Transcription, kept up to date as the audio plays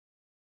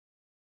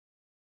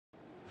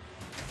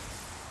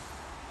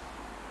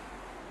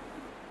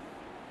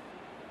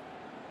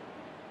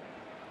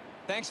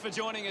Thanks for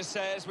joining us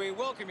as we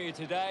welcome you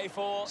today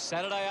for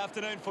Saturday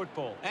afternoon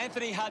football.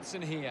 Anthony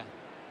Hudson here.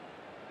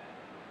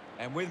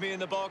 And with me in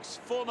the box,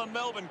 former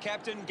Melbourne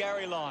captain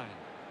Gary Lyon.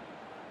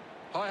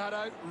 Hi,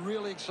 Hutto.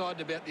 Really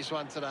excited about this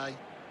one today.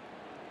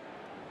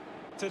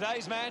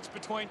 Today's match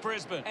between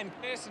Brisbane and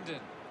Essendon.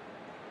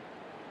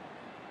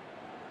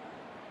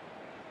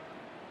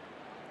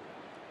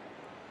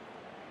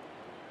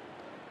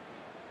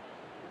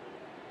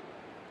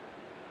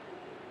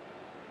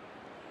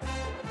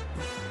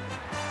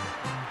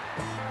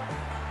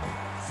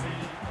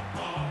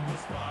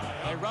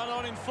 They run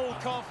on in full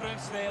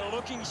confidence, they're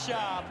looking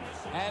sharp,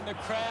 and the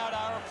crowd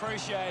are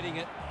appreciating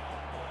it.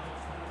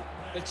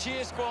 The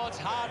cheer squad's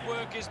hard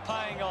work is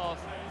paying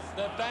off.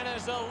 The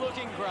banners are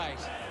looking great.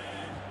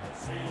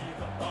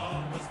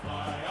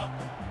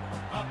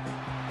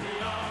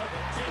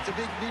 It's a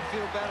big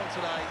midfield battle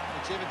today.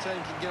 Whichever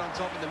team can get on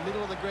top in the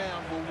middle of the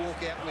ground will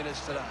walk out winners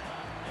today.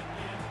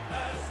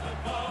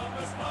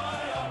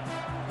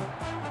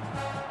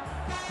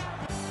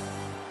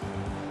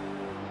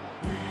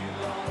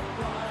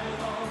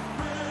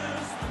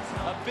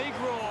 A big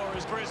roar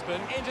as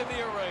Brisbane enter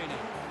the arena.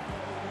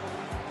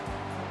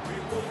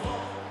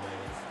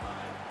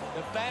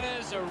 The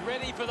banners are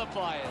ready for the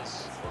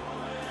players.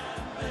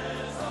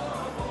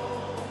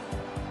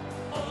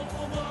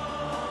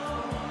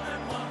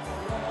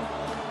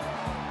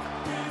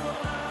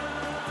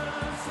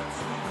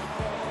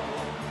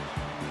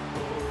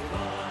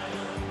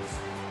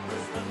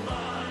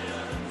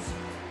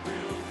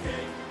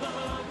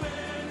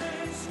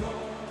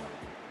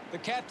 The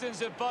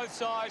captains of both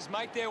sides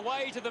make their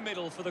way to the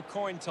middle for the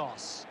coin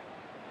toss.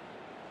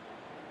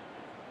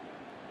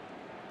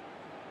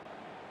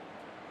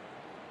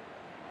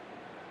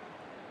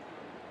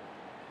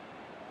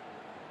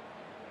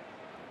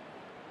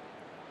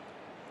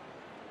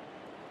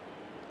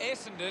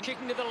 Essendon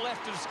kicking to the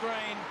left of screen.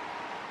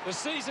 The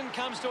season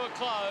comes to a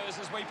close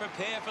as we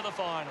prepare for the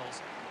finals.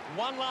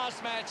 One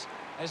last match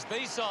as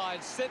these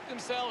sides set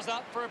themselves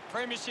up for a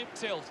Premiership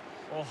tilt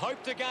or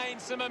hope to gain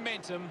some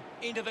momentum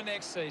into the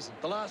next season.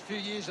 The last few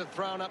years have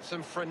thrown up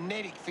some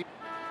frenetic...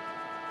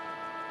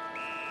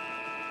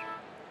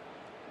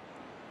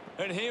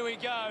 And here we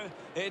go.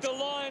 It's the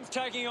Lions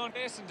taking on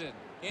Essendon.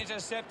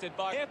 Intercepted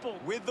by Apple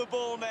with the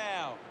ball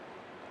now.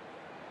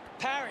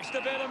 Parrish, the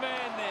better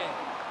man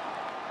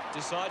there.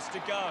 Decides to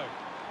go.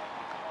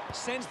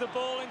 Sends the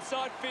ball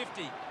inside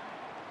 50.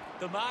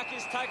 The mark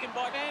is taken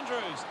by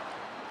Andrews.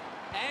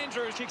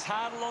 Andrews kicks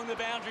hard along the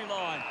boundary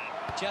line.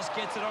 Just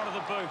gets it onto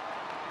the boot.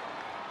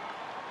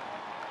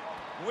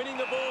 Winning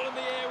the ball in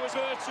the air was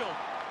Virgil.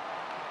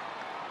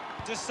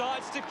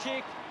 Decides to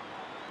kick.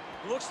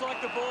 Looks like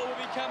the ball will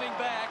be coming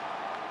back.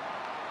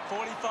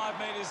 45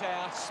 metres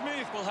out.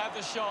 Smith will have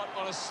the shot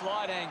on a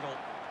slight angle.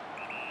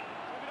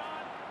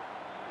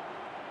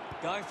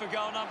 Going for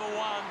goal number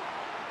one.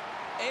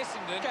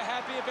 Essendon are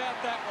happy about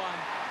that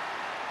one.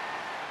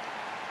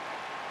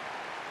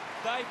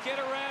 They get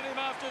around him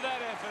after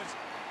that effort.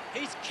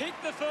 He's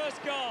kicked the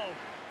first goal.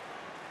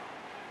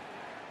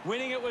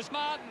 Winning it was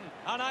Martin,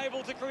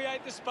 unable to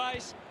create the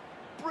space.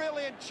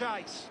 Brilliant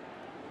chase.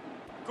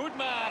 Good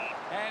mark,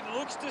 and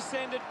looks to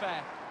send it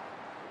back.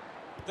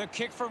 The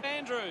kick from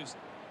Andrews.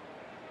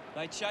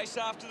 They chase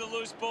after the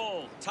loose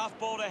ball. Tough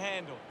ball to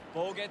handle.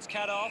 Ball gets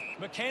cut off.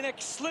 McKenna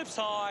slips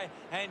high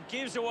and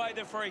gives away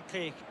the free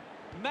kick.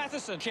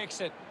 Matheson kicks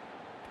it.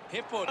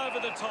 Hipwood over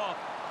the top.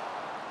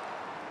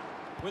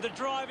 With a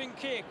driving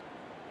kick.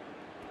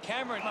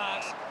 Cameron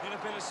marks in a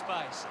bit of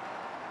space.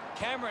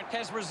 Cameron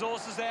has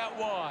resources out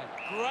wide.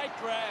 Great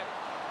grab.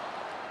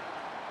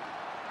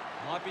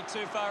 Might be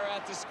too far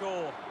out to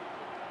score.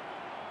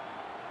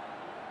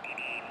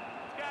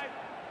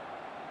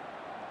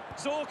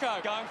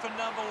 Zorko going for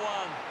number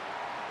one.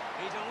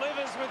 He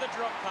delivers with a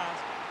drop punt.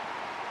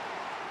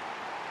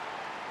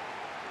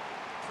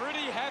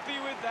 Pretty happy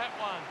with that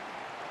one.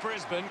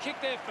 Brisbane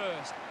kick their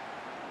first.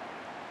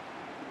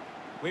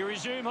 We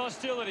resume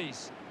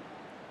hostilities.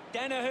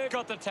 Danaher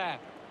got the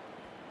tap.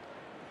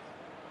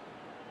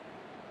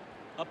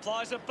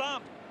 Applies a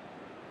bump.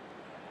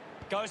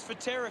 Goes for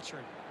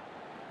territory.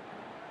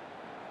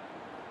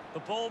 The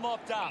ball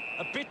mopped up.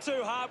 A bit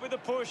too hard with a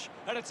push,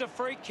 and it's a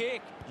free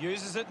kick.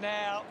 Uses it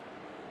now.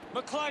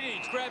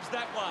 McCluggage grabs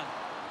that one.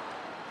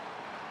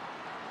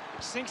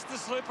 Sinks the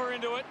slipper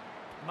into it.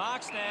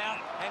 Marks now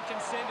and can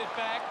send it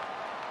back.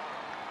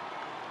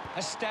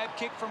 A stab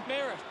kick from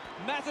Merritt.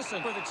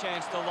 Matheson with a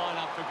chance to line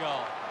up for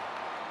goal.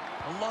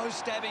 A low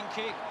stabbing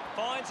kick.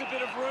 Finds a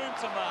bit of room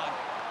to mark.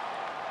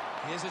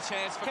 Here's a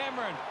chance for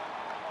Cameron.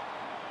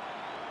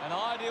 An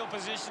ideal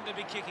position to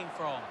be kicking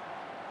from.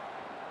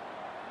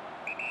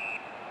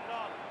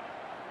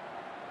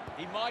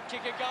 He might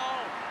kick a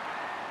goal.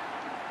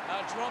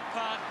 A drop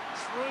punt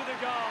through the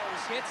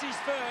goals. Gets his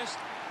first.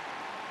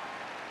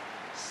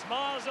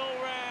 Smiles all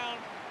round.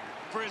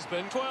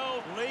 Brisbane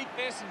 12, lead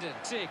Essendon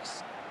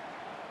 6.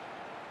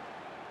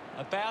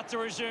 About to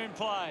resume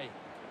play.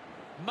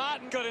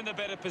 Martin got in the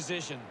better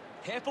position.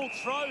 Heppel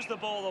throws the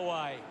ball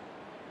away.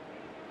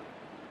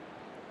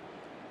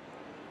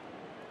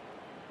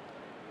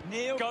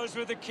 Neil goes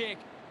with the kick.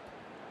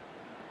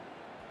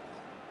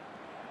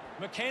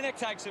 McKenna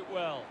takes it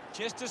well.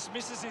 Just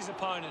dismisses his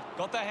opponent.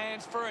 Got the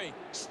hands free.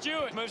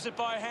 Stewart moves it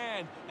by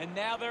hand. And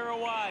now they're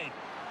away.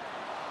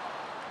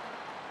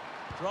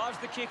 Drives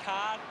the kick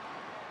hard.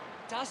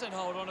 Doesn't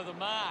hold on to the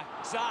mark.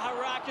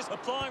 Zaharakis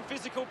applying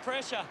physical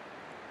pressure.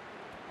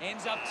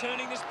 Ends up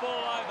turning this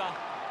ball over.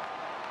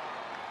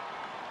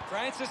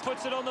 Francis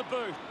puts it on the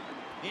boot.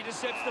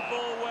 Intercepts the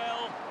ball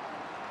well.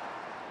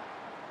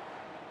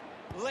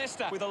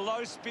 Leicester with a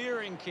low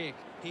spearing kick.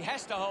 He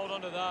has to hold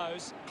on to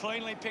those.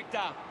 Cleanly picked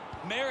up.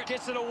 Merritt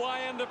gets it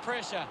away under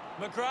pressure.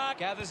 McGrath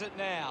gathers it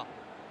now.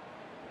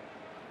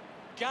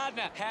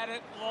 Gardner had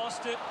it,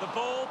 lost it. The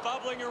ball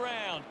bubbling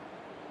around.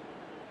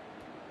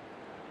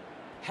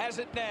 Has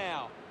it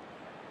now.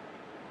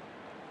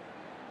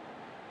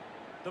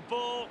 The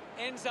ball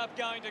ends up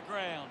going to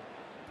ground.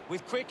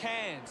 With quick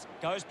hands.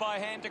 Goes by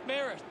hand to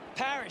Merritt.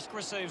 Parrish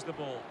receives the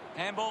ball.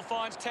 Handball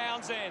finds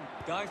Townsend.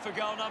 Going for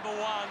goal number 1.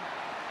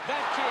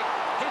 That kick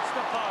hits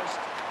the post.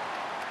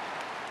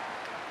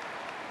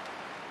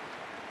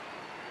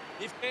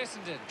 If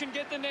Essendon can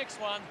get the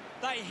next one,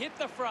 they hit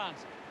the front.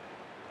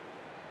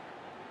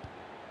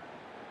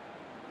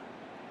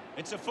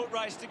 It's a foot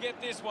race to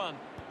get this one.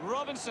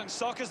 Robinson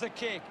soccers the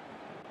kick.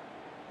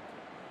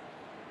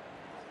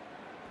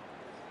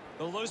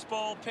 The loose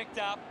ball picked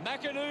up.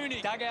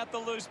 McInerney dug out the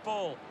loose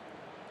ball.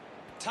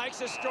 Takes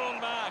a strong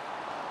mark.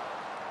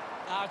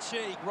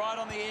 Archie right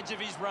on the edge of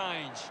his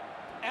range.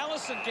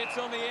 Allison gets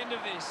on the end of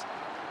this.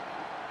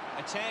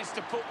 A chance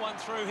to put one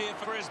through here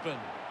for Brisbane.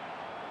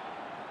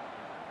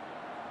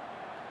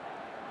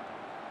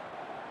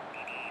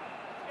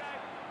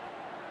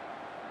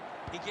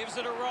 He gives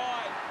it a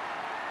ride.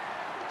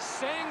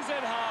 Sends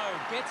it home.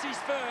 Gets his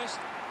first.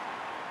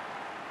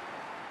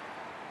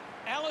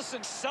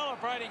 Allison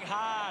celebrating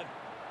hard.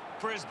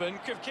 Brisbane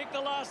have kicked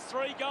the last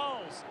 3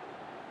 goals.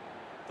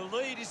 The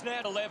lead is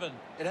now 11.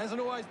 It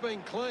hasn't always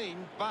been clean,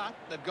 but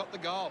they've got the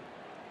goal.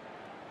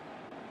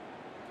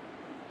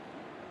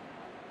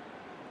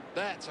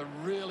 That's a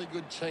really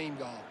good team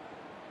goal.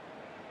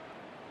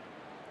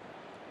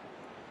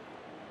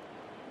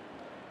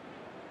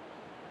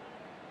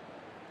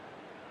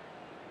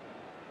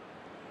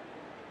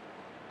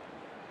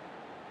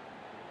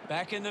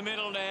 Back in the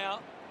middle now.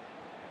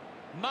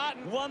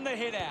 Martin won the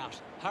hit out.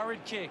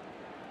 Hurried kick.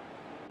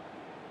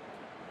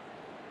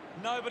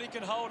 Nobody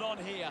can hold on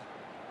here.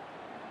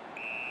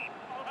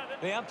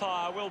 The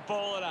umpire will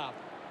ball it up.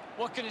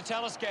 What can you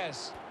tell us,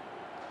 Gaz?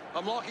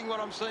 I'm liking what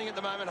I'm seeing at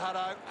the moment,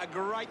 Hutto. A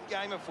great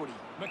game of footy.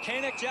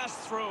 McKenna just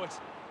threw it.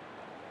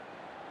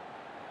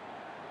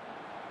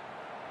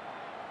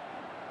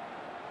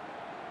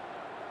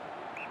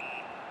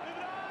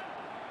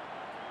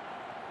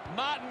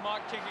 Martin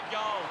might kick a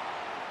goal.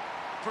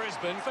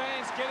 Brisbane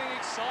fans getting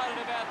excited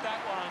about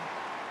that one.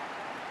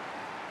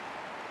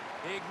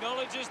 He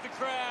acknowledges the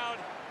crowd.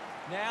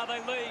 Now they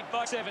lead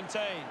by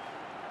 17.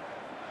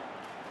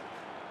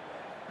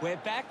 We're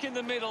back in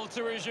the middle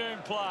to resume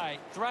play.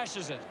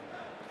 Thrashes it.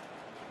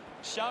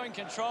 Showing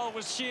control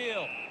was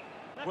Shield.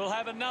 We'll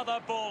have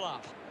another ball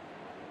up.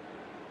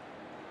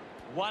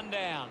 1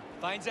 down.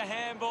 Feigns a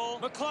handball.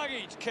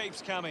 McCluggage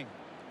keeps coming.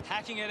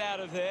 Hacking it out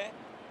of there.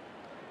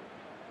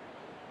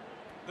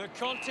 The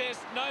contest,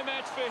 no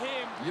match for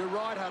him. You're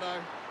right,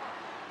 Hutto.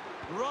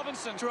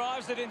 Robinson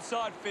drives it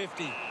inside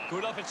 50.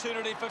 Good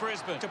opportunity for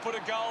Brisbane to put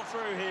a goal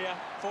through here.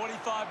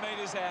 45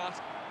 metres out.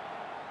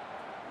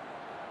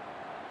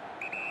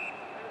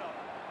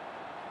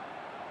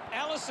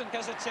 Allison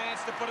has a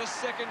chance to put a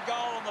second goal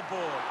on the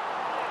board.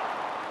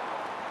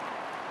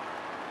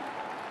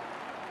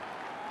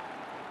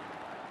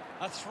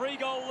 A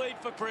 3-goal lead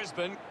for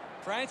Brisbane.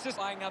 Francis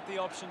laying up the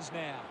options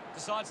now.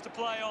 Decides to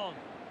play on.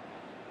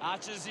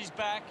 Arches his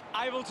back,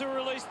 able to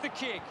release the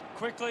kick.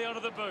 Quickly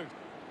onto the boot.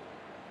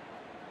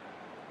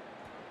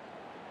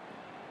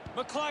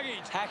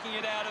 McCluggage hacking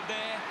it out of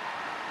there.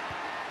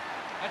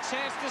 A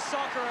chance to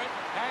soccer it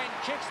and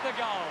kicks the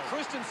goal.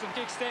 Christensen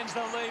extends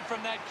the lead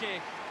from that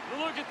kick.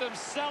 Look at them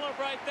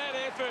celebrate that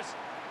effort.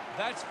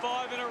 That's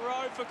 5 in a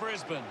row for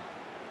Brisbane.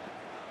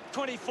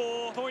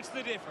 24 points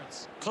the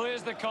difference.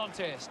 Clears the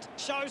contest.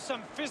 Shows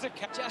some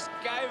physical. Just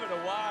gave it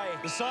away.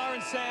 The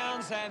siren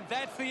sounds, and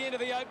that's the end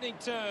of the opening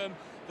term.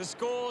 The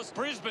scores,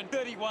 Brisbane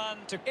 31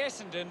 to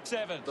Essendon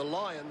 7. The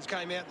Lions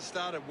came out and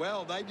started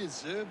well. They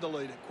deserved the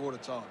lead at quarter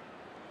time.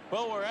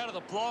 Well, we're out of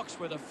the blocks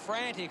with a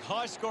frantic,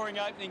 high-scoring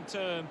opening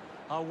term.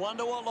 I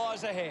wonder what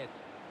lies ahead.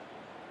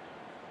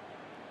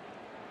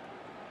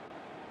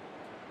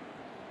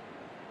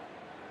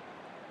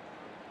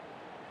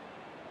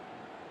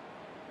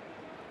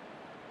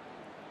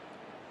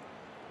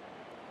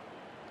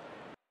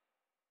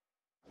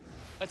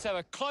 Let's have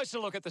a closer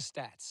look at the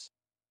stats.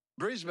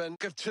 Brisbane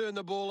have turned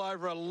the ball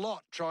over a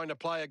lot trying to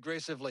play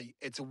aggressively.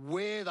 It's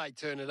where they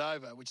turn it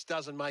over, which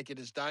doesn't make it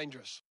as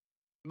dangerous.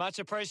 Much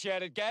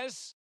appreciated,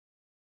 Gaz.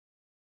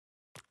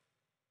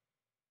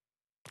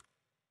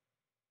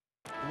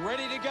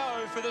 Ready to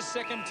go for the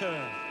second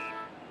turn.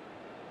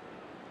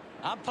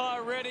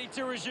 Umpire ready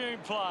to resume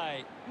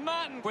play.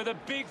 Martin with a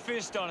big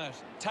fist on it.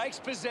 Takes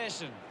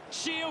possession.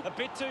 Shield a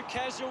bit too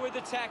casual with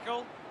the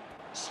tackle.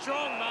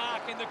 Strong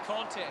mark in the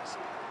contest.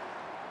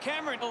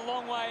 Cameron a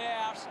long way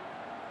out.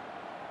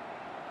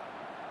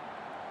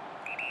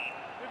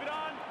 Move it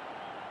on.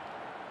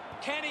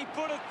 Can he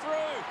put it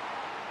through?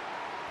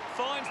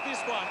 Finds this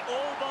one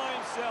all by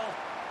himself.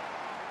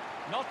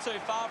 Not too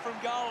far from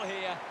goal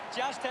here.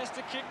 Just has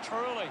to kick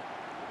truly.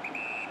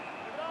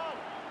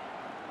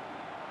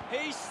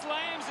 He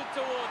slams it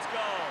towards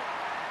goal.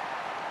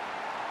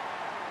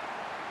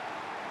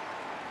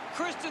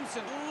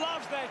 Christensen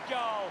loves that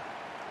goal.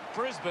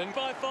 Brisbane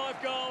by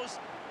 5 goals.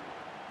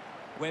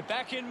 We're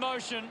back in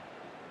motion.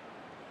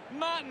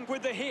 Martin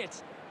with the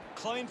hit.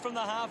 Clean from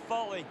the half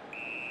volley.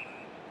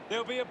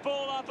 There'll be a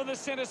ball up in the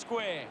centre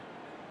square.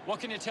 What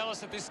can you tell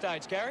us at this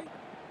stage, Gary?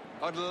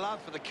 I'd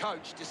love for the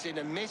coach to send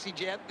a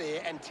message out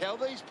there and tell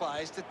these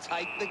players to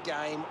take the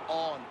game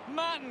on.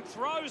 Martin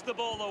throws the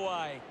ball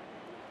away.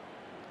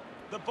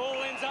 The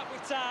ball ends up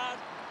with Tard.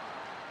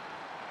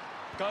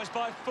 Goes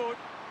by foot.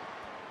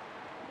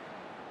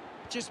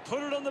 Just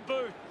put it on the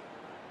boot.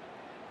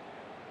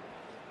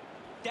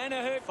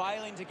 Danaher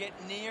failing to get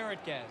near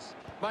it, Gaz.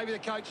 Maybe the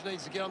coach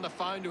needs to get on the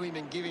phone to him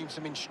and give him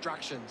some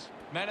instructions.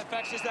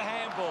 Manufactures the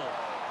handball.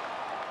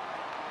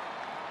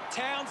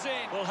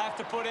 Townsend will have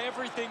to put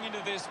everything into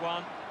this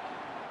one.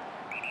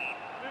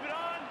 Move it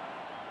on.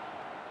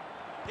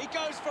 He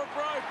goes for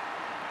broke.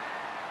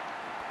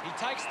 He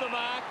takes the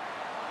mark.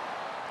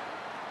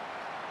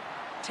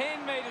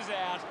 10 metres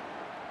out.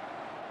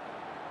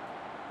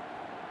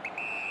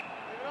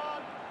 Move it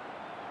on.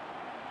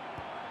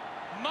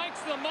 Makes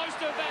the most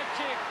of that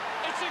kick.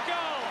 It's a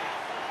goal.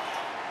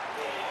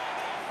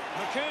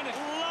 McKernan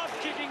loved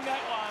kicking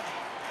that one.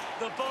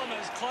 The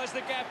Bombers close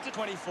the gap to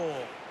 24.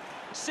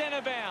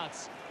 Centre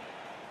bounce.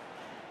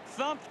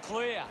 Thumped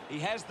clear. He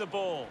has the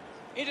ball.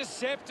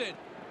 Intercepted.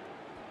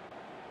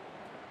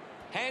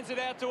 Hands it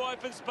out to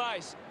open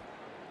space.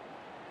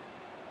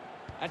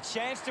 A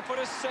chance to put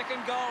a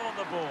second goal on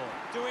the board.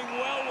 Doing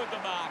well with the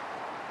mark.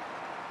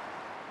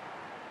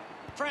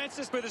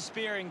 Francis with a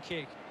spearing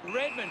kick.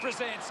 Redmond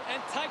presents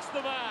and takes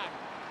the mark.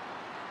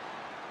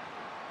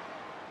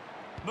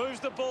 Moves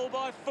the ball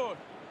by foot.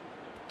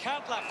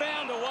 Cutler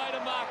found a way to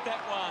mark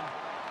that one.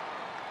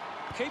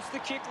 Keeps the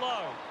kick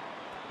low.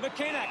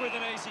 McKenna with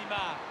an easy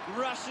mark.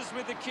 Rushes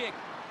with the kick.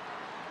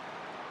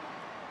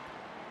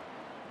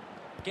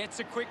 Gets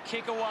a quick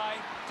kick away.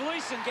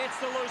 Gleeson gets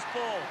the loose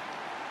ball.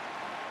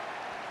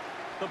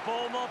 The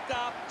ball mopped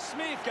up.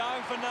 Smith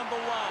going for number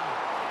 1.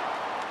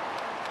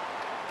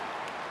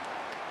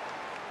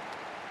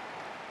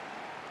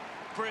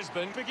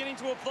 Brisbane beginning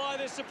to apply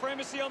their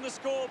supremacy on the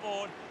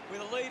scoreboard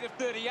with a lead of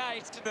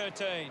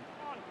 38-13.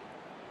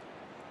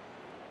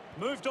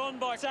 Moved on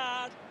by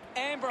Tard.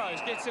 Ambrose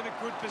gets in a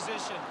good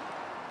position.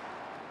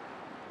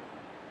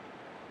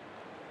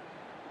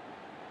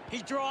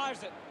 He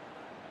drives it.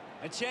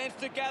 A chance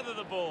to gather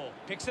the ball.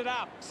 Picks it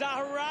up.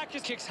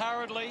 Zaharakis kicks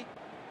hurriedly.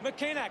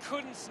 McKenna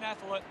couldn't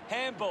snaffle it.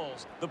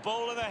 Handballs. The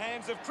ball in the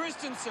hands of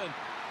Christensen.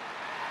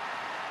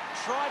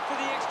 Tried for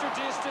the extra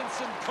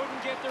distance and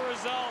couldn't get the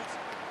result.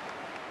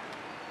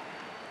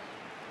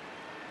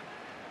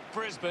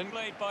 Brisbane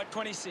lead by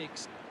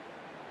 26.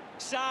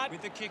 Sard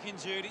with the kicking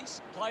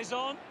duties. Plays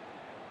on.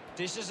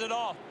 Dishes it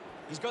off.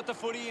 He's got the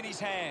footy in his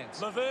hands.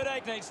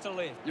 Laverde needs to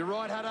lift. You're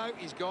right, Hutto.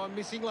 He's gone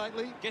missing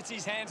lately. Gets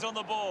his hands on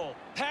the ball.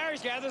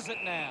 Parrish gathers it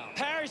now.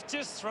 Parrish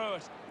just threw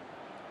it.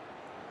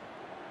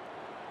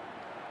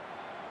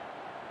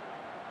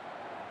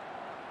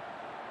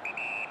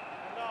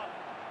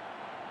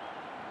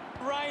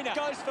 Rayner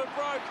goes for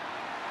broke.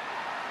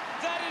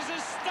 That is a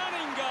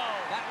stunning goal.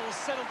 That will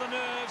settle the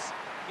nerves.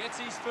 Gets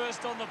his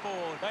first on the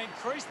board. They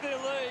increase their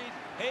lead.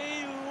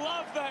 He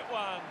loved that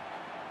one.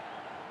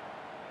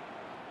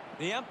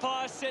 The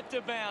umpire set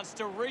to bounce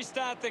to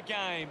restart the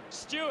game.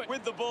 Stewart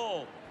with the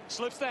ball.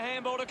 Slips the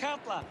handball to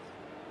Cutler.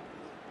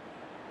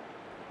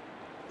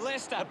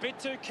 Lester a bit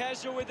too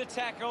casual with the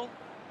tackle.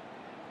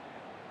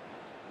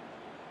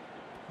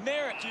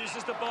 Merritt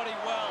uses the body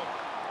well.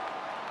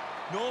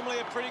 Normally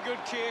a pretty good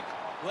kick.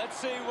 Let's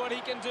see what he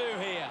can do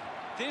here.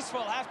 This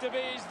will have to be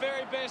his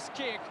very best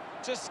kick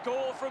to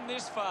score from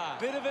this far.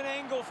 Bit of an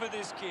angle for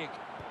this kick.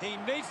 He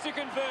needs to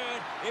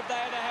convert if they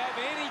are to have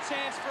any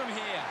chance from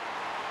here.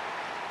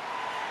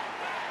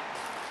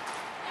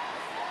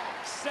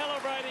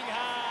 Celebrating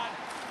hard.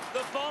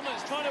 The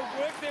Bombers trying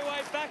to work their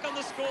way back on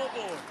the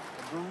scoreboard.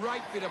 A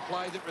great bit of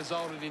play that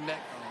resulted in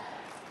that goal.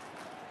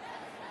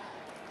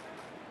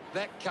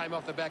 That came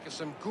off the back of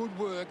some good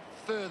work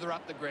further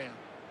up the ground.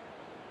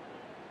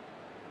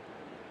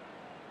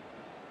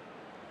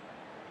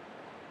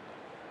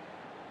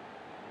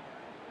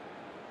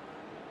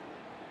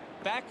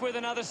 Back with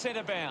another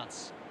centre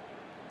bounce.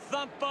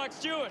 Thumped by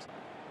Stewart.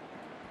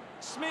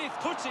 Smith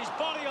puts his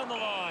body on the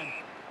line.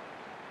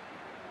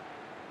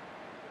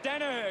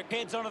 Danaher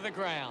heads onto the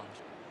ground.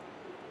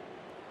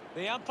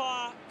 The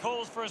umpire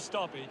calls for a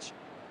stoppage.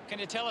 Can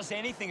you tell us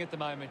anything at the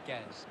moment,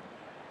 Gaz?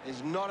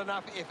 There's not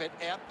enough effort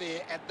out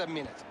there at the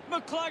minute.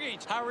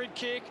 McCluggage, hurried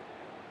kick.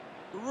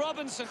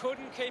 Robinson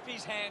couldn't keep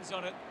his hands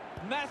on it.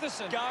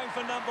 Matheson going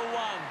for number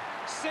one.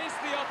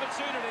 Sensed the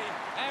opportunity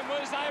and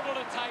was able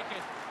to take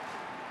it.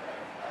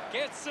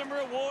 Gets some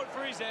reward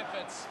for his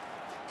efforts.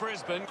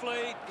 Brisbane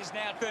lead is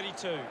now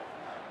 32.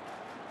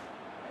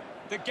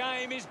 The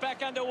game is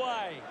back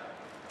underway.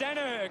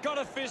 Danaher got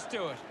a fist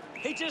to it.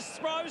 He just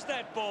throws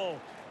that ball.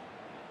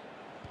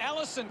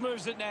 Allison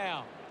moves it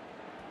now.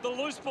 The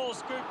loose ball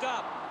scooped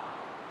up.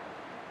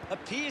 A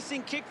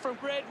piercing kick from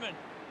Redmond.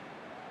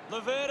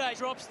 Laverde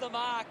drops the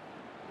mark.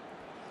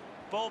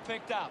 Ball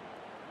picked up.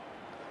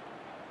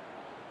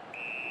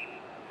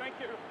 Thank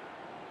you.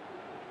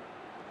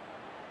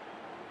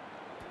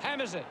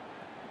 Hammers it.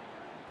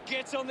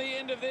 Gets on the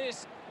end of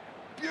this.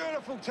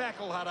 Beautiful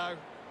tackle, Hutto.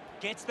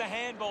 Gets the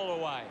handball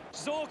away.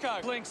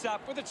 Zorko links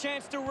up with a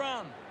chance to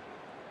run.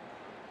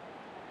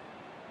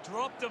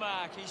 Dropped a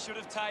mark he should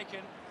have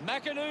taken.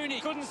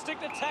 McInerney couldn't stick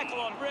the tackle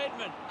on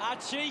Redmond.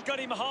 Archie got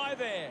him high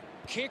there.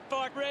 Kick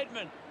by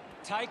Redmond.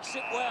 Takes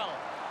it well.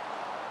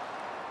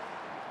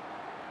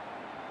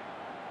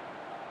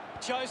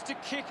 Chose to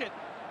kick it.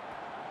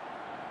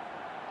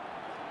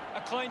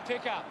 A clean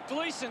pickup.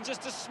 Gleeson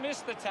just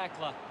dismissed the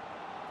tackler.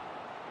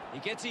 He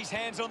gets his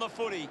hands on the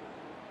footy.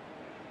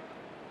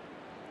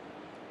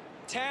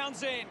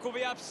 Townsend could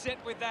be upset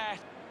with that.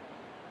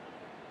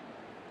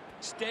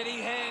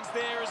 Steady hands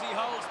there as he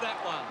holds that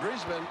one.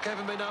 Brisbane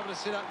haven't been able to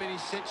set up many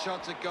set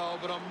shots at goal,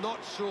 but I'm not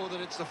sure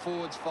that it's the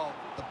forward's fault.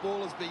 The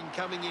ball has been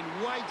coming in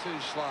way too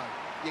slow.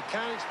 You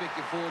can't expect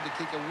your forward to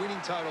kick a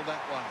winning total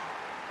that way.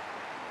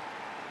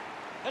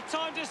 A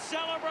time to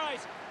celebrate,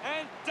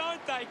 and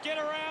don't they get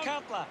around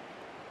Cutler.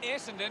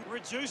 Essendon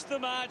reduced the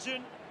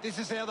margin. This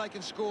is how they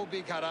can score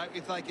big, Hutto.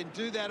 If they can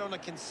do that on a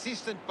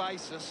consistent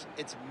basis,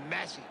 it's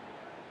massive.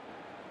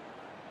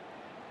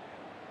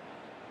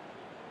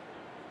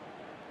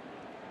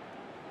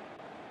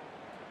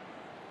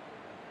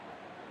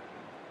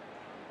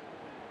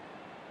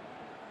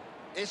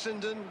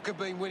 Essendon have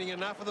been winning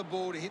enough of the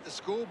ball to hit the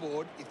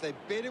scoreboard. If they're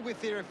better with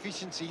their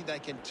efficiency, they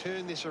can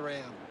turn this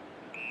around.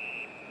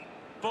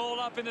 Ball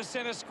up in the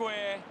centre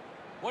square.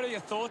 What are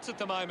your thoughts at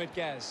the moment,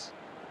 Gaz?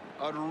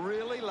 I'd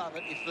really love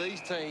it if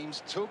these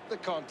teams took the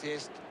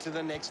contest to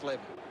the next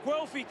level.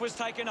 Guelphy was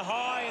taken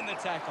high in the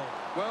tackle.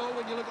 Well,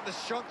 when you look at the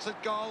shots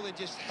at goal, there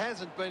just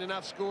hasn't been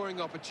enough scoring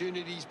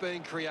opportunities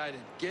being created.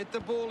 Get the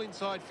ball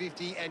inside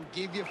 50 and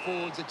give your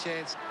forwards a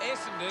chance.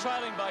 Essendon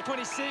trailing by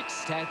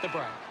 26 at the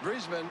break.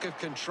 Brisbane have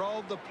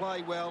controlled the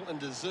play well and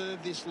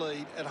deserve this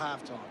lead at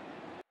halftime.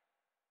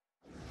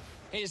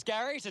 Here's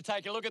Gary to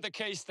take a look at the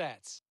key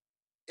stats.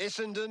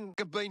 Essendon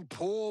have been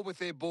poor with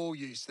their ball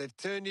use. They've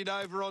turned it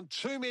over on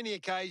too many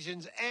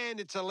occasions and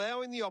it's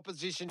allowing the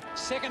opposition.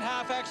 Second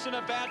half action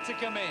about to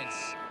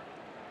commence.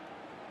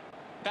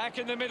 Back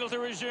in the middle to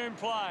resume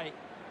play.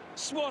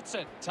 Swats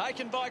it,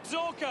 taken by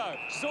Zorko.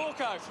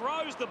 Zorko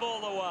throws the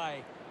ball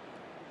away.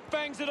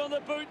 Bangs it on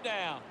the boot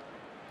now.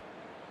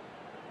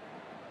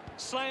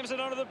 Slams it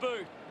onto the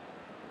boot.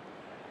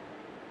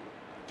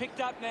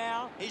 Picked up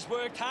now. He's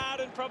worked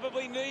hard and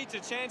probably needs a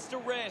chance to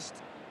rest.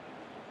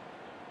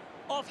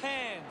 Off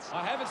hands.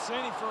 I haven't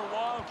seen him for a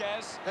while,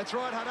 Gaz. That's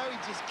right, Hutto. He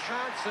just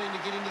can't seem to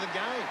get into the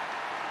game.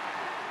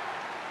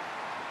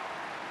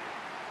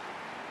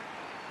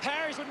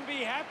 Harris wouldn't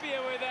be happier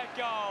with that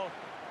goal.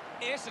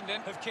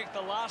 Essendon have kicked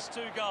the last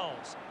 2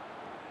 goals.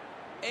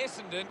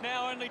 Essendon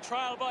now only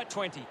trail by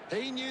 20.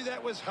 He knew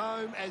that was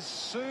home as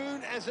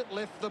soon as it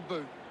left the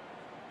boot.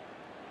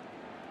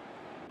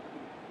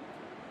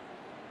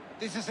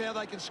 This is how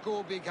they can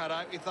score big,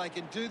 Hutto. If they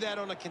can do that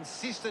on a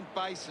consistent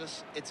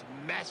basis, it's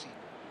massive.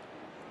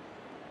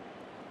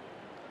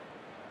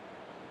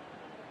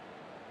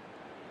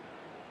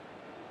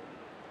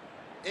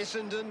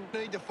 Essendon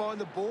need to find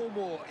the ball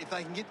more. If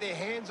they can get their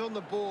hands on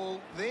the ball,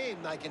 then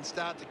they can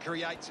start to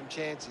create some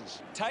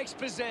chances. Takes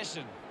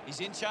possession.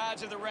 He's in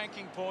charge of the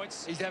ranking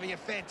points. He's having a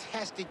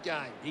fantastic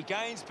game. He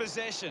gains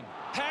possession.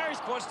 Harris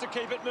wants to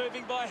keep it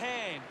moving by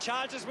hand.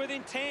 Charges with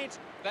intent.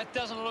 That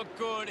doesn't look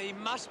good. He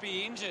must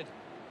be injured.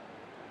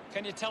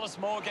 Can you tell us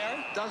more,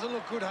 Gary? Doesn't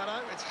look good, Hutto.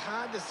 It's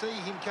hard to see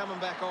him coming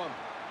back on.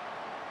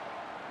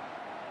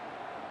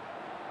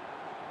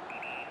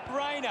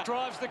 Rayner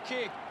drives the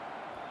kick.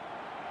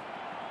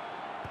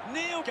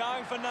 Neal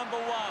going for number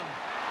 1.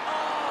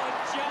 Oh,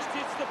 it just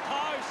hits the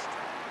post.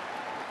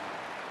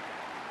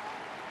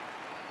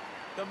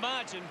 The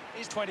margin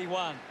is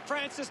 21.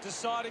 Francis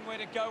deciding where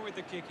to go with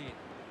the kick in.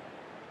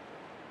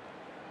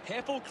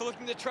 Heppel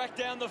looking to track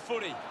down the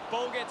footy.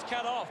 Ball gets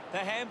cut off. The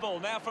handball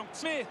now from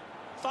Smith.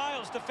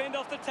 Fails to fend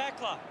off the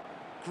tackler.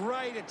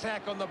 Great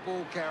attack on the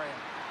ball carrier.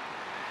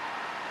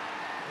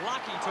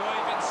 Lucky to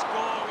even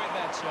score with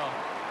that shot.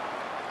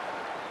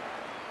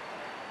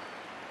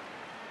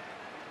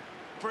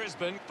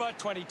 Brisbane by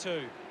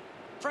 22.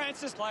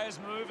 Francis players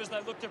move as they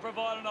look to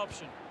provide an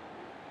option.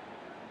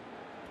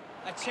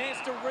 A chance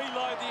to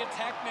reload the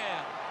attack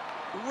now.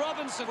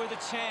 Robinson with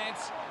a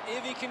chance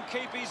if he can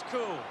keep his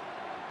cool.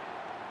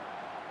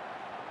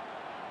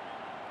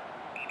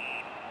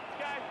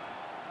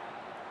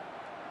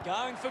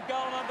 Going for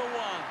goal number 1.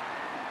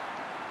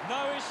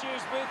 No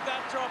issues with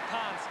that drop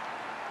punt.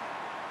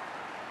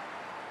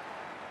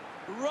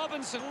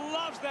 Robinson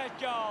loves that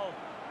goal.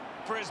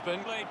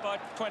 Brisbane lead by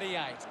 28.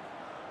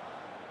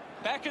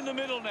 Back in the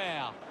middle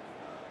now.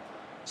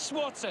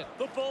 Swats it.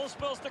 The ball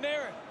spills to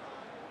Merritt.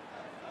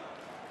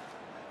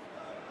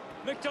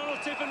 McDonald,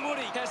 Tip and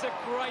Woody has a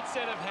great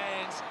set of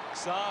hands.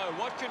 So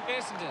what can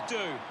Essendon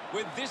do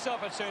with this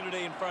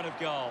opportunity in front of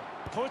goal?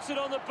 Puts it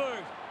on the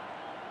boot.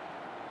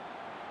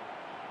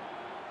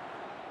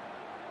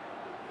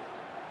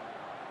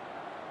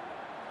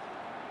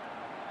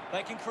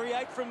 They can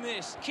create from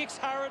this. Kicks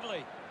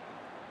hurriedly.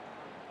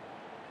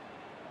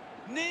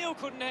 Neal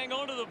couldn't hang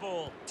on to the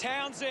ball.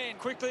 Townsend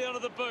quickly onto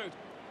the boot.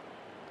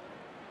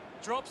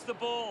 Drops the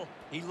ball.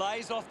 He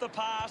lays off the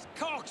pass.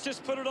 Cox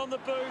just put it on the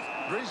boot.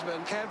 Brisbane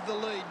have the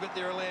lead, but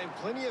they're allowing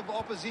plenty of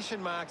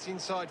opposition marks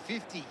inside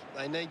 50.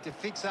 They need to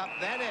fix up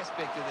that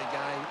aspect of the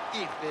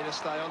game if they're to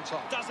stay on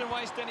top. Doesn't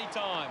waste any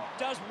time.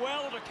 Does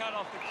well to cut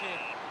off the kick.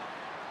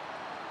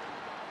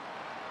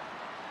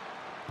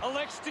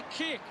 Elects to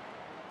kick.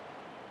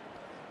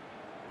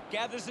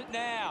 Gathers it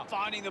now,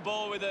 finding the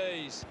ball with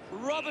ease.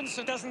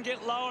 Robinson doesn't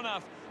get low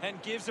enough and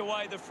gives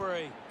away the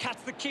free.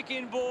 Cuts the kick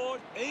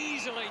inboard,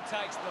 easily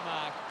takes the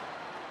mark.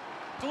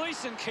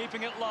 Gleeson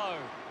keeping it low.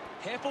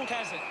 Heppel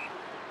has it.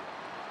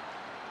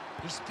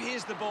 He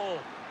spears the ball.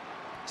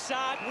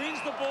 Sard wins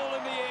the ball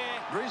in the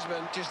air.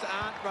 Brisbane just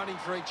aren't running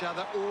for each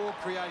other or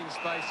creating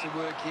space to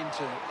work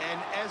into. And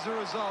as a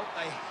result,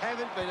 they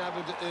haven't been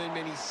able to earn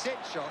many set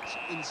shots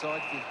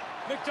inside 50.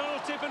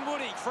 McDonald, Tip and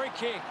Woody, free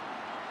kick.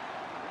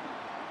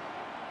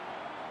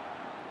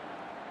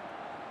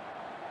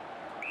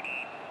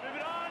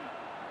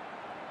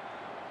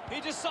 He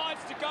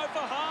decides to go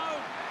for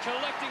home.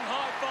 Collecting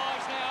high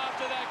fives now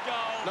after that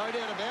goal. No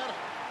doubt about it.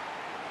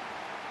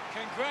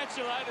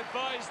 Congratulated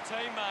by his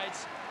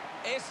teammates.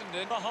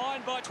 Essendon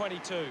behind by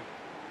 22.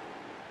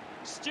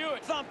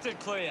 Stewart thumped it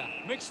clear.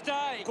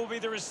 McStay will be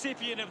the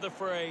recipient of the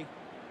free.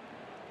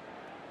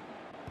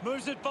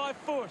 Moves it by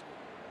foot.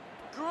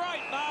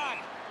 Great mark.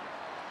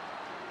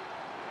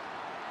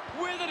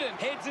 Witherden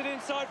heads it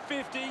inside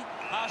 50.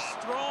 A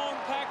strong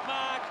pack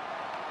mark.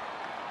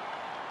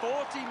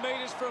 40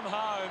 metres from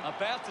home.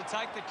 About to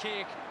take the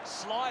kick.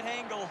 Slight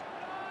angle.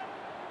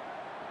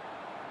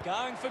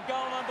 Going for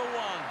goal number 1.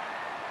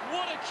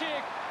 What a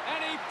kick.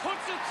 And he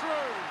puts it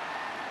through.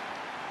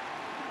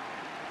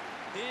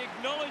 He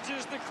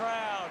acknowledges the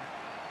crowd.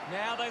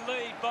 Now they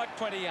lead by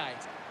 28.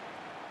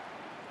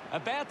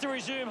 About to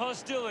resume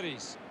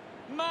hostilities.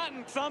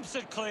 Martin thumps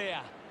it clear.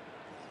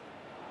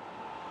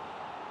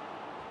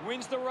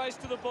 Wins the race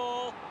to the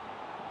ball.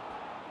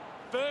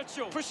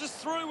 Birchall pushes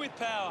through with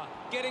power.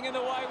 Getting in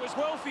the way was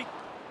Welfie.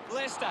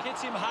 Lester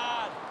hits him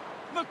hard.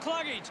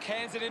 McCluggage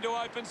cans it into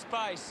open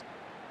space.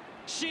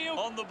 Shield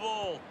on the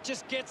ball.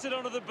 Just gets it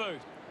onto the boot.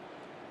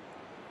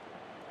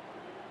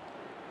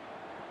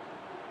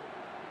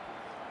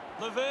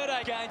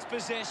 Laverde gains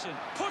possession.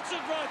 Puts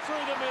it right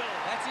through the middle.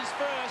 That's his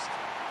first.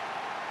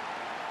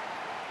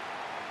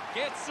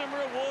 Gets some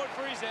reward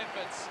for his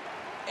efforts.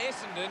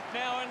 Essendon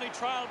now only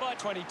trail by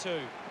 22.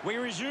 We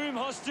resume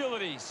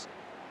hostilities.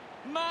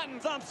 Martin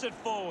thumps it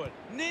forward.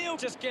 Neal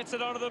just gets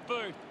it onto the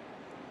boot.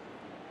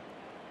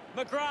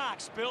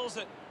 McGrath spills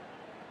it.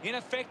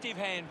 Ineffective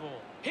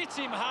handball. Hits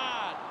him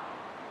hard.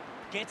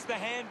 Gets the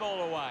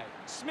handball away.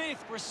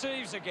 Smith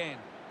receives again.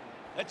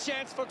 A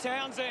chance for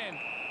Townsend.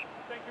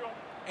 Thank you.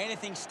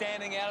 Anything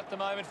standing out at the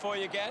moment for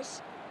you,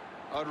 Gaz?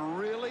 I'd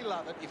really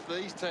love it if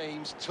these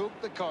teams took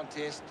the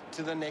contest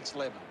to the next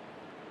level.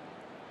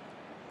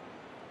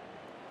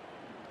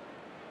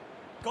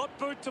 Got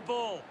boot to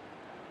ball.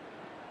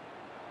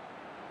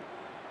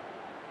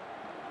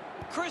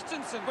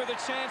 Christensen with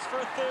a chance for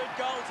a third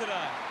goal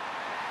today.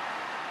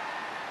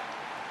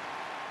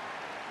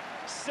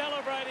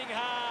 Celebrating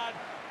hard.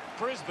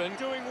 Brisbane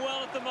doing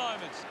well at the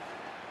moment.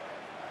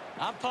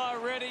 Umpire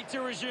ready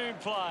to resume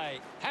play.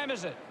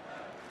 Hammers it.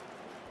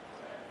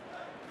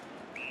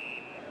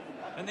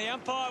 And the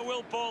umpire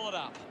will ball it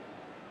up.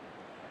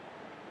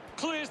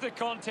 Clears the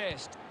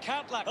contest.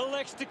 Cutler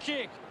elects to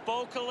kick.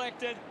 Ball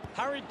collected.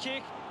 Hurried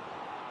kick.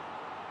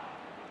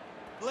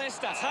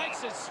 Lester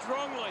takes it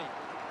strongly.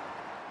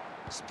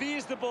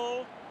 Spears the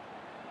ball.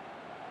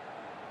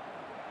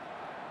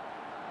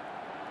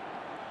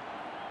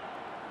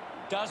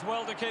 Does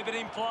well to keep it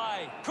in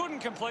play. Couldn't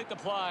complete the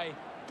play.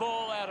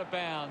 Ball out of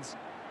bounds.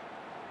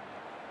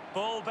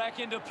 Ball back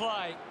into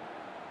play.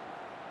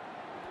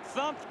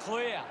 Thumped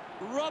clear.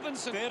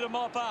 Robinson there to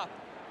mop up.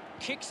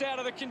 Kicks out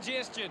of the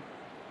congestion.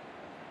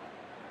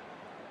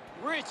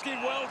 Rich did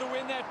well to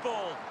win that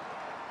ball.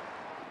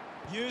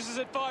 Uses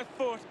it by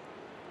foot.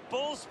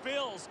 Ball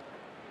spills.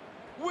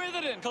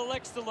 Witherden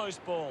collects the loose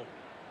ball.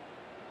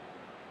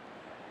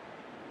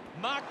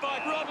 Marked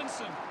by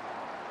Robinson.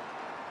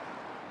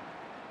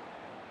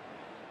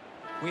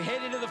 We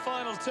head into the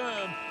final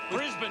term.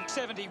 Brisbane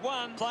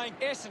 71 playing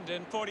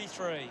Essendon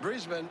 43.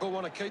 Brisbane will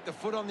want to keep the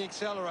foot on the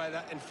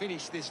accelerator and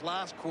finish this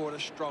last quarter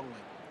strongly.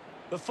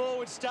 The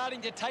forward's starting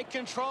to take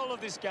control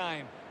of this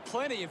game.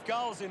 Plenty of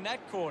goals in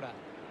that quarter.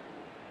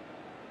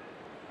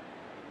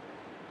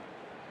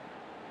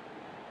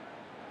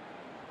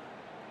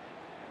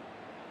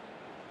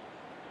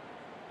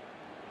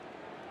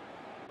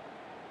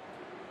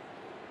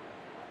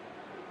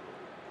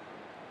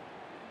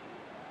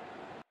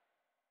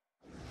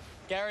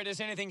 Gary, does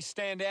anything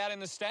stand out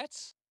in the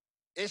stats?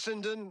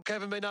 Essendon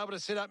haven't been able to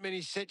set up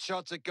many set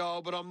shots at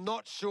goal, but I'm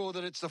not sure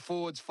that it's the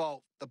forward's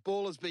fault. The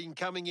ball has been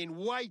coming in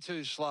way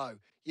too slow.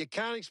 You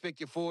can't expect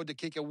your forward to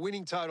kick a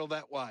winning total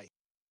that way.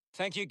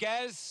 Thank you,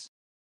 Gaz.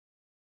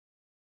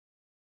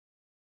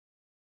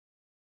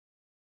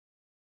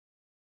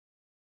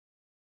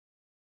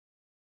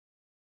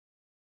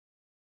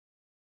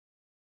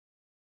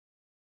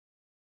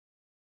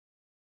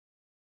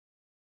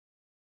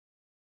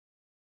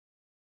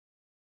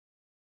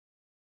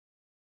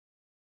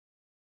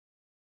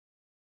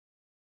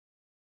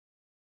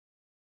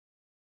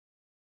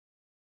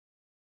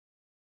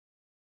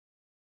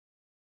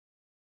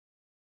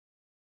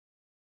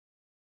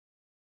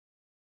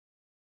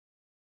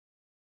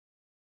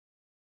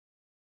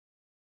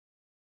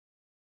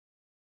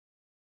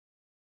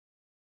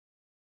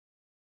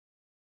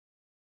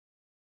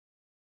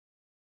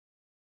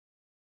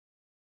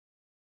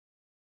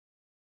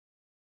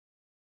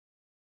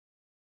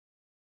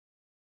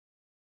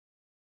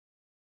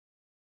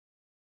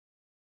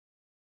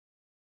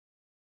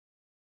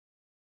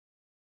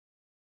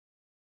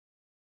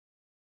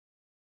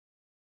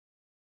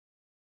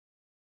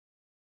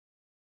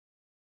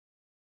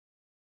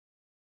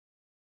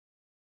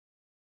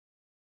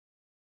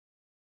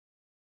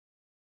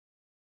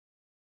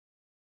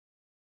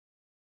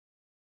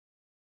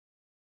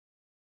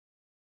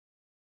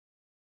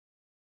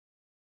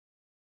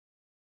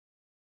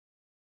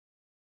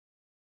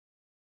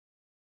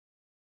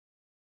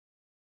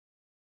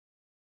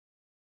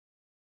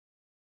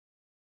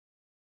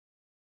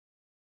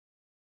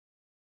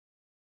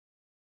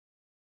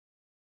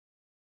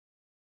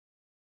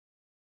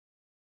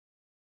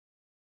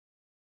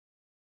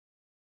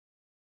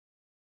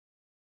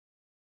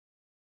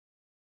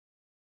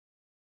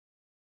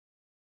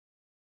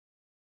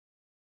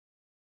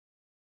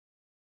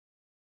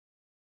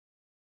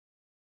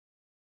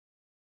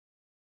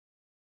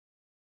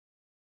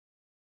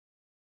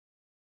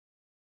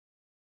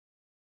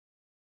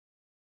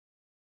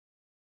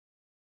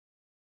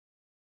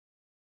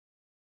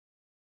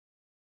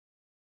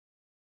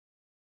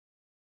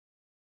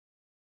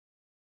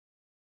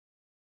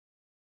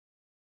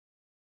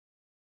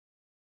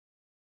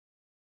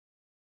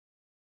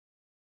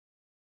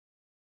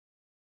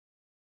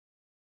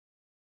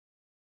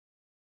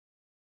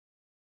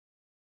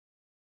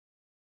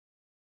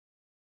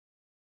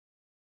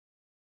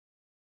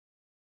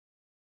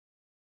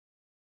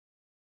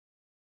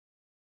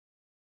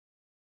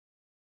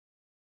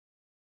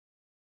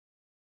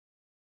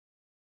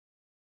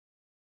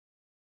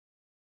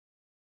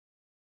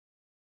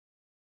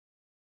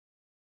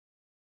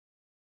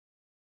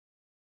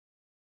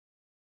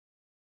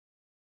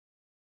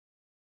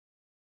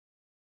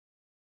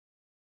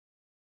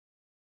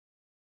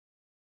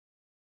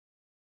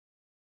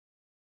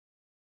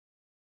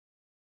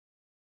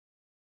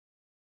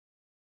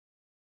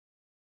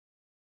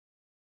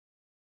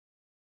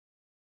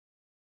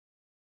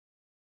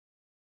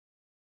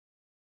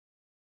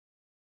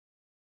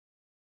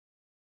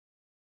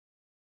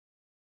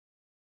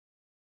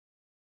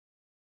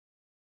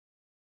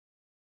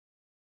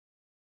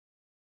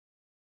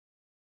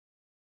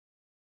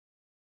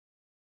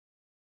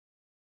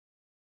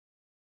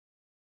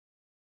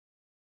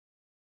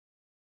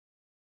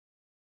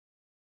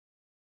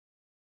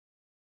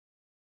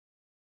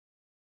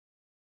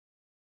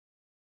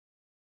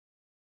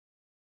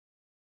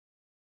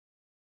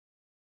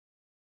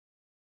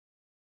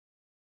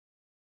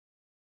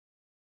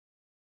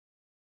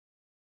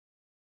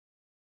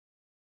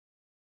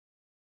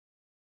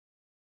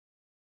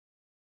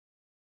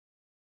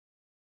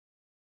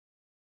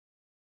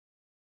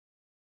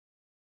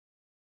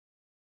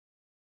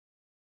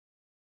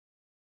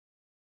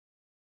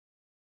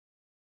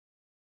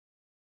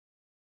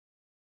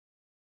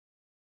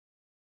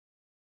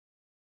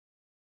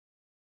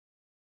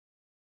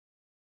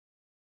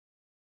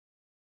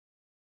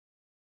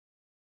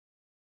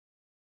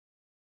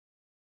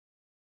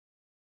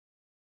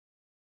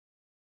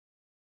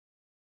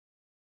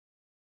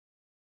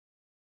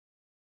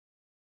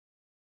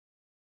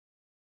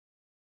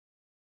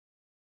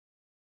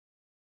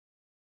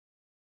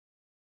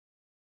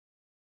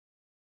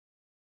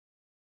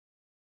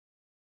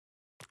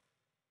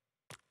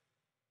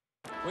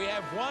 We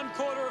have one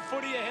quarter of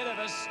footy ahead of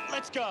us.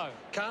 Let's go.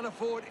 Can't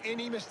afford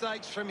any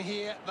mistakes from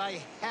here.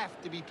 They have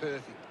to be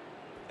perfect.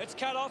 It's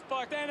cut off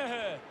by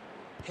Danaher.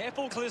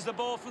 Heppel clears the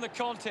ball from the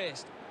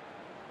contest.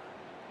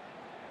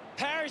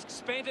 Parrish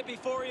spent it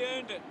before he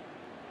earned it.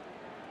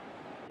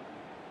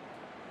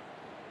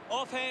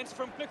 Off hands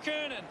from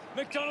McKernan.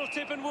 McDonald,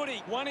 Tip and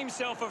Woody won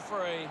himself a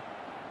free.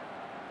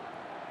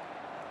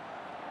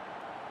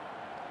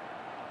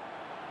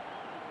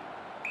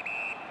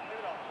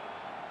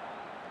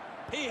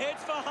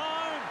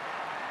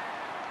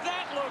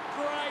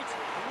 great.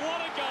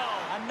 What a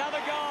goal.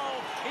 Another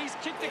goal. He's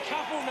kicked a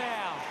couple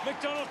now.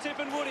 McDonald, Tip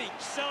and Woody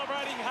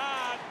celebrating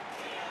hard.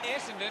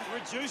 Essendon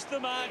reduced the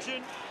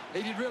margin.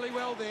 He did really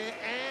well there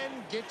and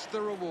gets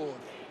the reward.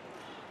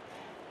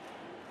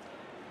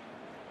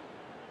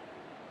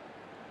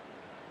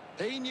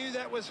 He knew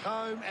that was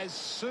home as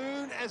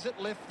soon as it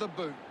left the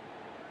boot.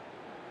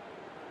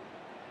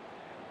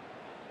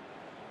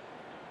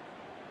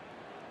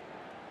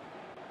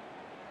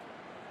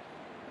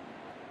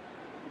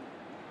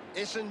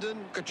 Essendon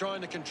are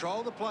trying to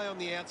control the play on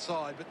the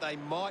outside, but they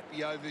might be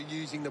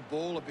overusing the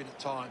ball a bit at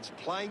times.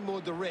 Playing more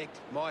direct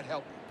might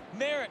help.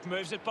 Merritt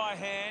moves it by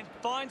hand,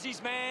 finds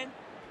his man,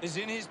 is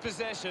in his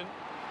possession.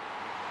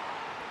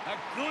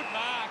 A good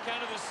mark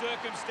under the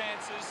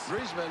circumstances.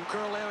 Brisbane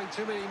are allowing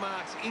too many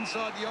marks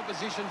inside the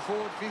opposition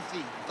forward 50.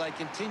 If they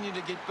continue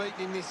to get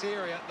beaten in this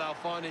area, they'll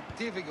find it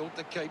difficult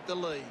to keep the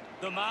lead.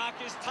 The mark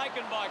is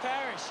taken by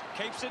Parrish.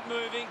 Keeps it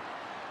moving.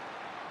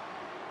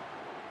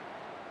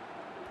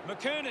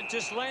 McKernan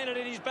just landed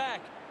in his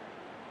back.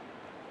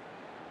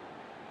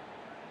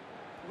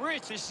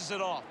 Rich fishes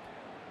it off.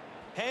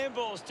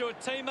 Handballs to a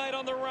teammate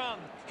on the run.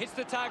 Hits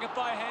the target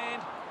by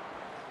hand.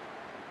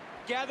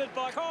 Gathered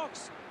by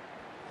Cox.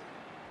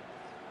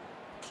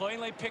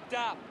 Cleanly picked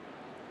up.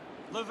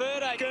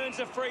 Laverde earns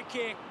a free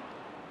kick.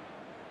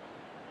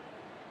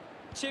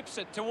 Chips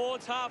it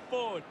towards half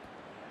forward.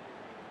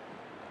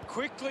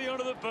 Quickly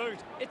onto the boot.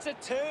 It's a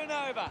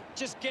turnover.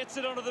 Just gets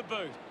it onto the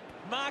boot.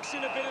 Marks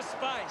in a bit of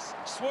space.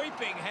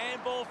 Sweeping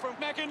handball from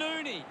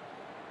McInerney.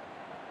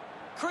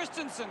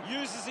 Christensen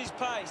uses his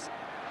pace.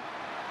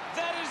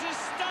 That is a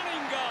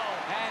stunning goal.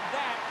 And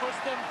that puts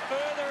them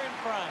further in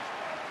front.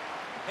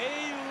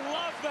 He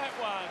loved that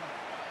one.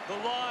 The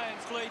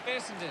Lions lead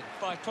Essendon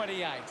by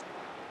 28.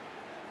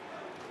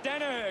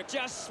 Danaher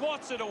just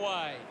swats it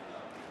away.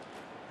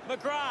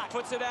 McGrath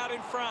puts it out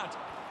in front.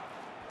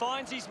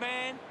 Finds his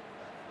man.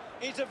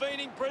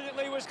 Intervening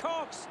brilliantly was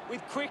Cox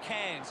with quick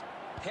hands.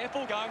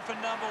 Heppel going for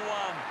number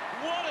one.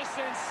 What a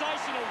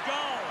sensational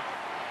goal.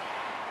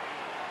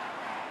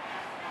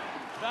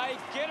 They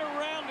get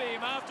around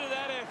him after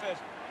that effort.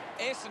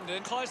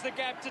 Essendon close the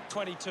gap to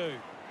 22.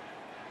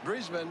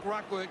 Brisbane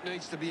ruck work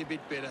needs to be a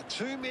bit better.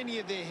 Too many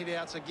of their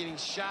hit-outs are getting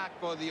sharked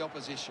by the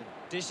opposition.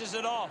 Dishes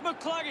it off.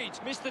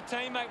 McCluggage missed the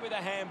teammate with a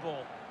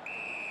handball.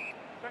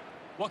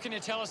 What can you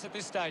tell us at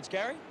this stage,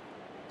 Gary?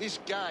 This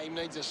game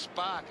needs a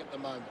spark at the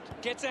moment.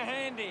 Gets a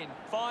hand in.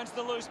 Finds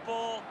the loose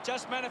ball.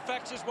 Just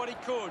manufactures what he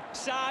could.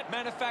 Sard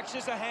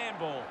manufactures a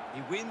handball.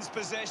 He wins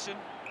possession.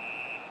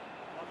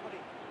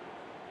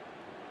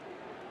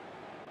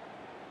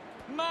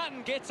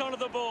 Martin gets onto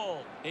the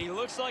ball. He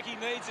looks like he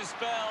needs a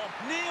spell.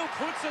 Neal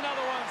puts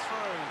another one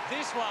through.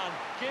 This one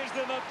gives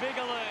them a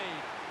bigger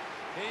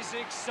lead. He's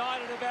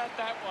excited about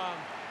that one.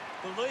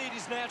 The lead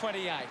is now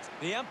 28.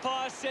 The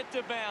umpire set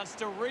to bounce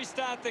to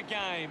restart the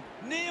game.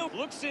 Neal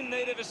looks in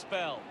need of a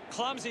spell.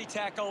 Clumsy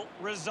tackle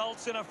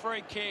results in a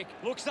free kick.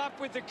 Looks up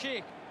with the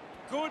kick.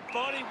 Good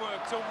body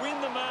work to win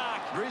the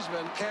mark.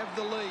 Brisbane have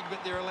the lead, but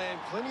they're allowing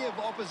plenty of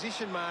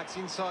opposition marks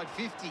inside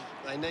 50.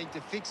 They need to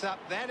fix up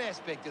that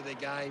aspect of their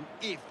game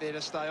if they're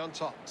to stay on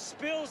top.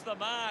 Spills the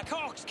mark.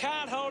 Cox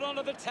can't hold on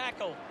to the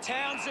tackle.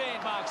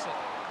 Townsend marks it.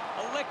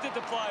 Elected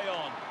to play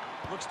on.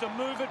 Looks to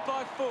move it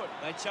by foot.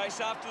 They chase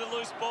after the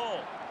loose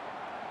ball.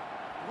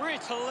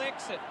 Rich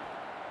collects it.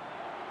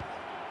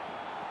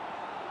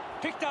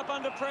 Picked up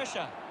under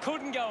pressure.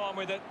 Couldn't go on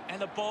with it,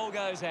 and the ball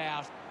goes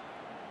out.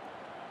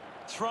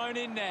 Thrown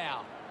in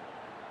now.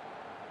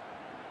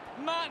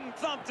 Martin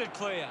thumped it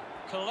clear.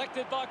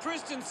 Collected by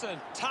Christensen.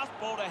 Tough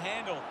ball to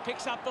handle.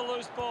 Picks up the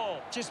loose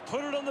ball. Just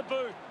put it on the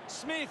boot.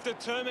 Smith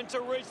determined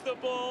to reach the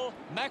ball.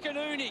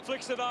 McInerney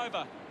flicks it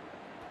over.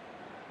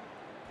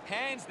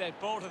 Hands that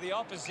ball to the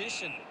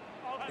opposition.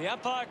 The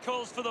umpire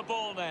calls for the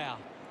ball now.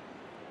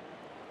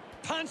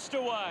 Punched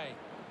away.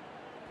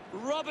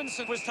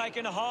 Robinson was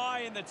taken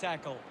high in the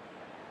tackle.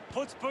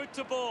 Puts boot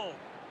to ball.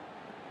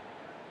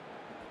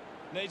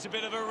 Needs a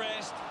bit of a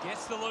rest.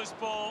 Gets the loose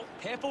ball.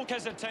 Heppel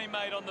has a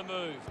teammate on the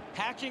move.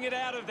 Hacking it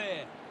out of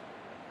there.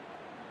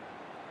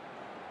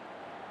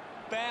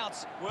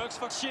 Bounce. Works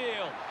for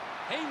Shield.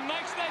 He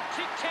makes that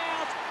kick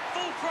count.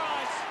 Full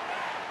price.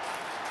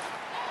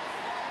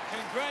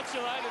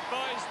 Congratulated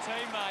by his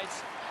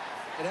teammates.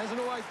 It hasn't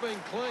always been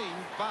clean,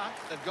 but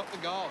they've got the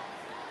goal.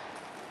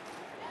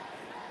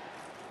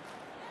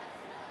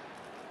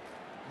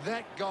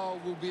 That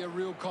goal will be a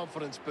real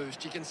confidence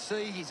boost. You can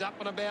see he's up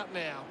and about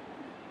now.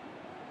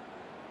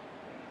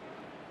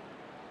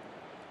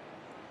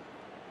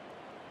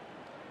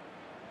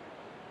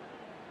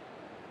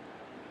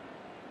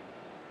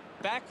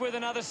 Back with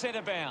another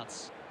centre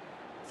bounce.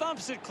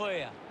 Thumps it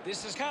clear.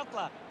 This is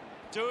Cutler.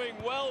 Doing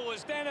well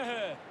was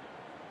Danaher.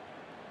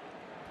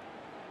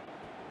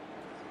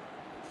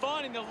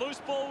 Finding the loose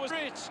ball was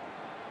Rich.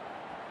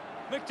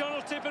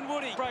 McDonald, Tip and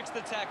Woody breaks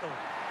the tackle.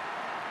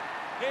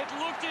 It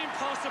looked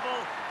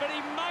impossible, but he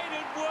made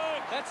it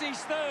work. That's his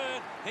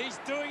third. He's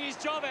doing his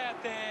job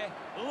out there.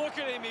 Look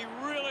at him. He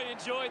really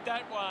enjoyed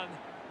that one.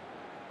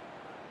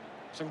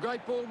 Some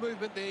great ball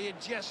movement there. You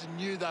just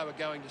knew they were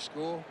going to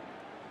score.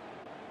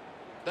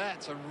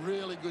 That's a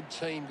really good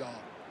team goal.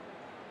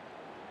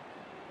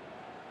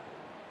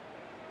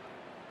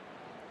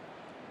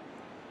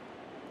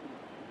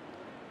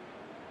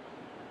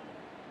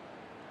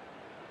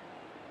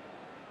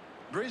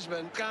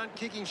 Brisbane can't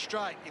kick him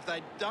straight. If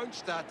they don't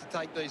start to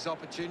take these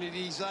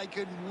opportunities, they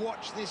could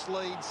watch this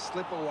lead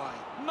slip away.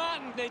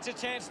 Martin needs a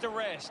chance to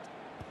rest.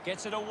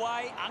 Gets it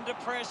away, under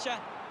pressure.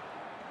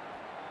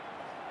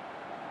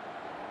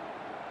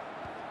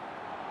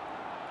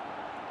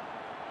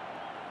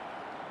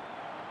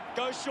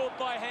 Goes short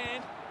by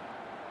hand.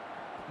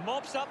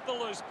 Mops up the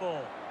loose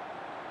ball.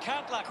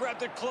 Cutler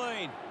grabbed it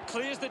clean.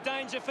 Clears the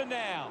danger for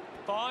now.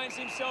 Finds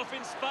himself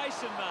in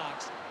space and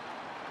marks.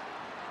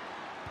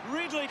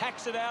 Ridley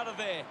hacks it out of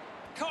there.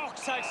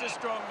 Cox takes a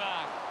strong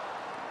mark.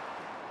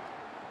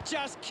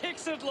 Just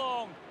kicks it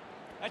long.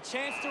 A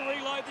chance to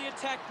reload the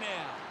attack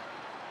now.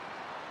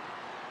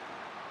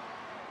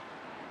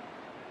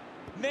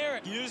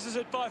 Merritt uses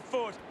it by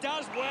foot.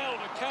 Does well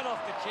to cut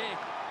off the kick.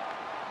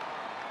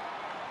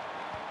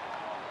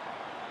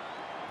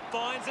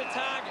 Finds a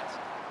target.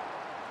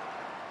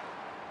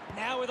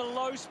 Now with a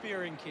low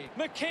spearing kick.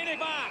 McKinnon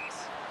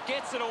marks.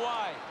 Gets it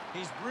away.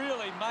 He's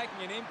really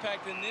making an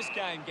impact in this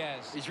game,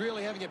 Gaz. He's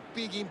really having a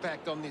big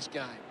impact on this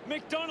game.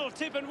 McDonald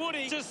tipping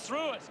Woody just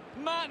threw it.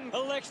 Martin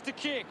elects to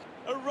kick.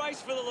 A race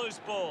for the loose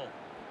ball.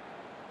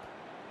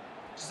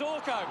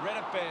 Zorko read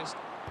it best.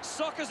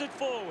 Soccers it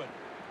forward.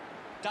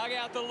 Dug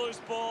out the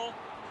loose ball.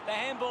 The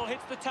handball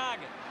hits the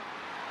target.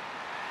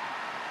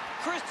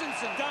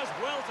 Christensen does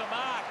well to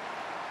mark.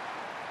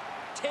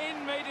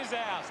 10 metres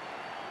out.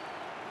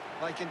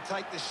 They can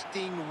take the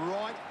sting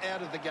right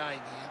out of the game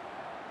here.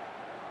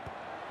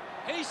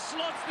 He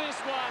slots this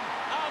one.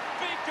 A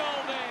big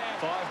goal there.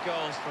 5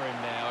 goals for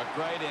him now. A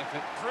great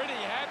effort. Pretty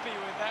happy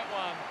with that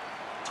one.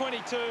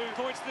 22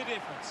 points the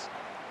difference.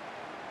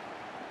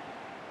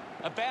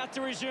 About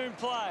to resume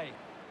play.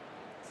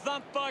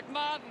 Thump by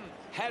Martin.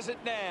 Has it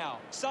now.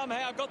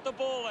 Somehow got the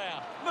ball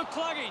out.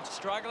 McCluggage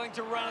struggling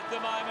to run at the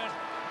moment.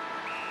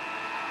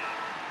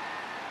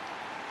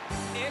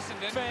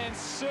 Essendon fans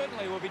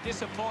certainly will be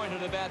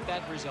disappointed about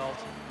that result.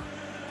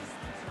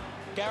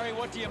 Gary,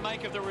 what do you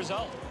make of the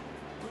result?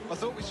 I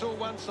thought we saw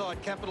one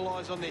side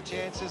capitalise on their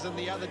chances and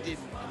the other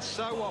didn't. And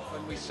so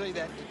often we see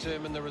that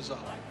determine the result.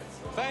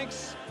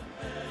 Thanks.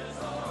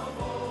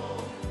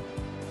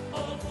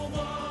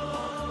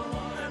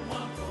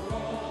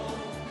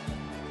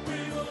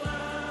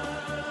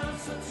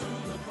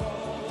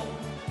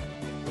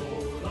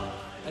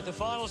 At the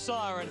final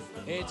siren,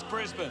 it's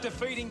Brisbane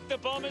defeating the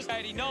Bombers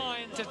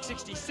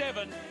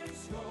 89-67.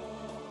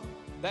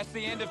 That's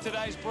the end of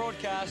today's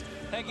broadcast.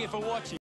 Thank you for watching.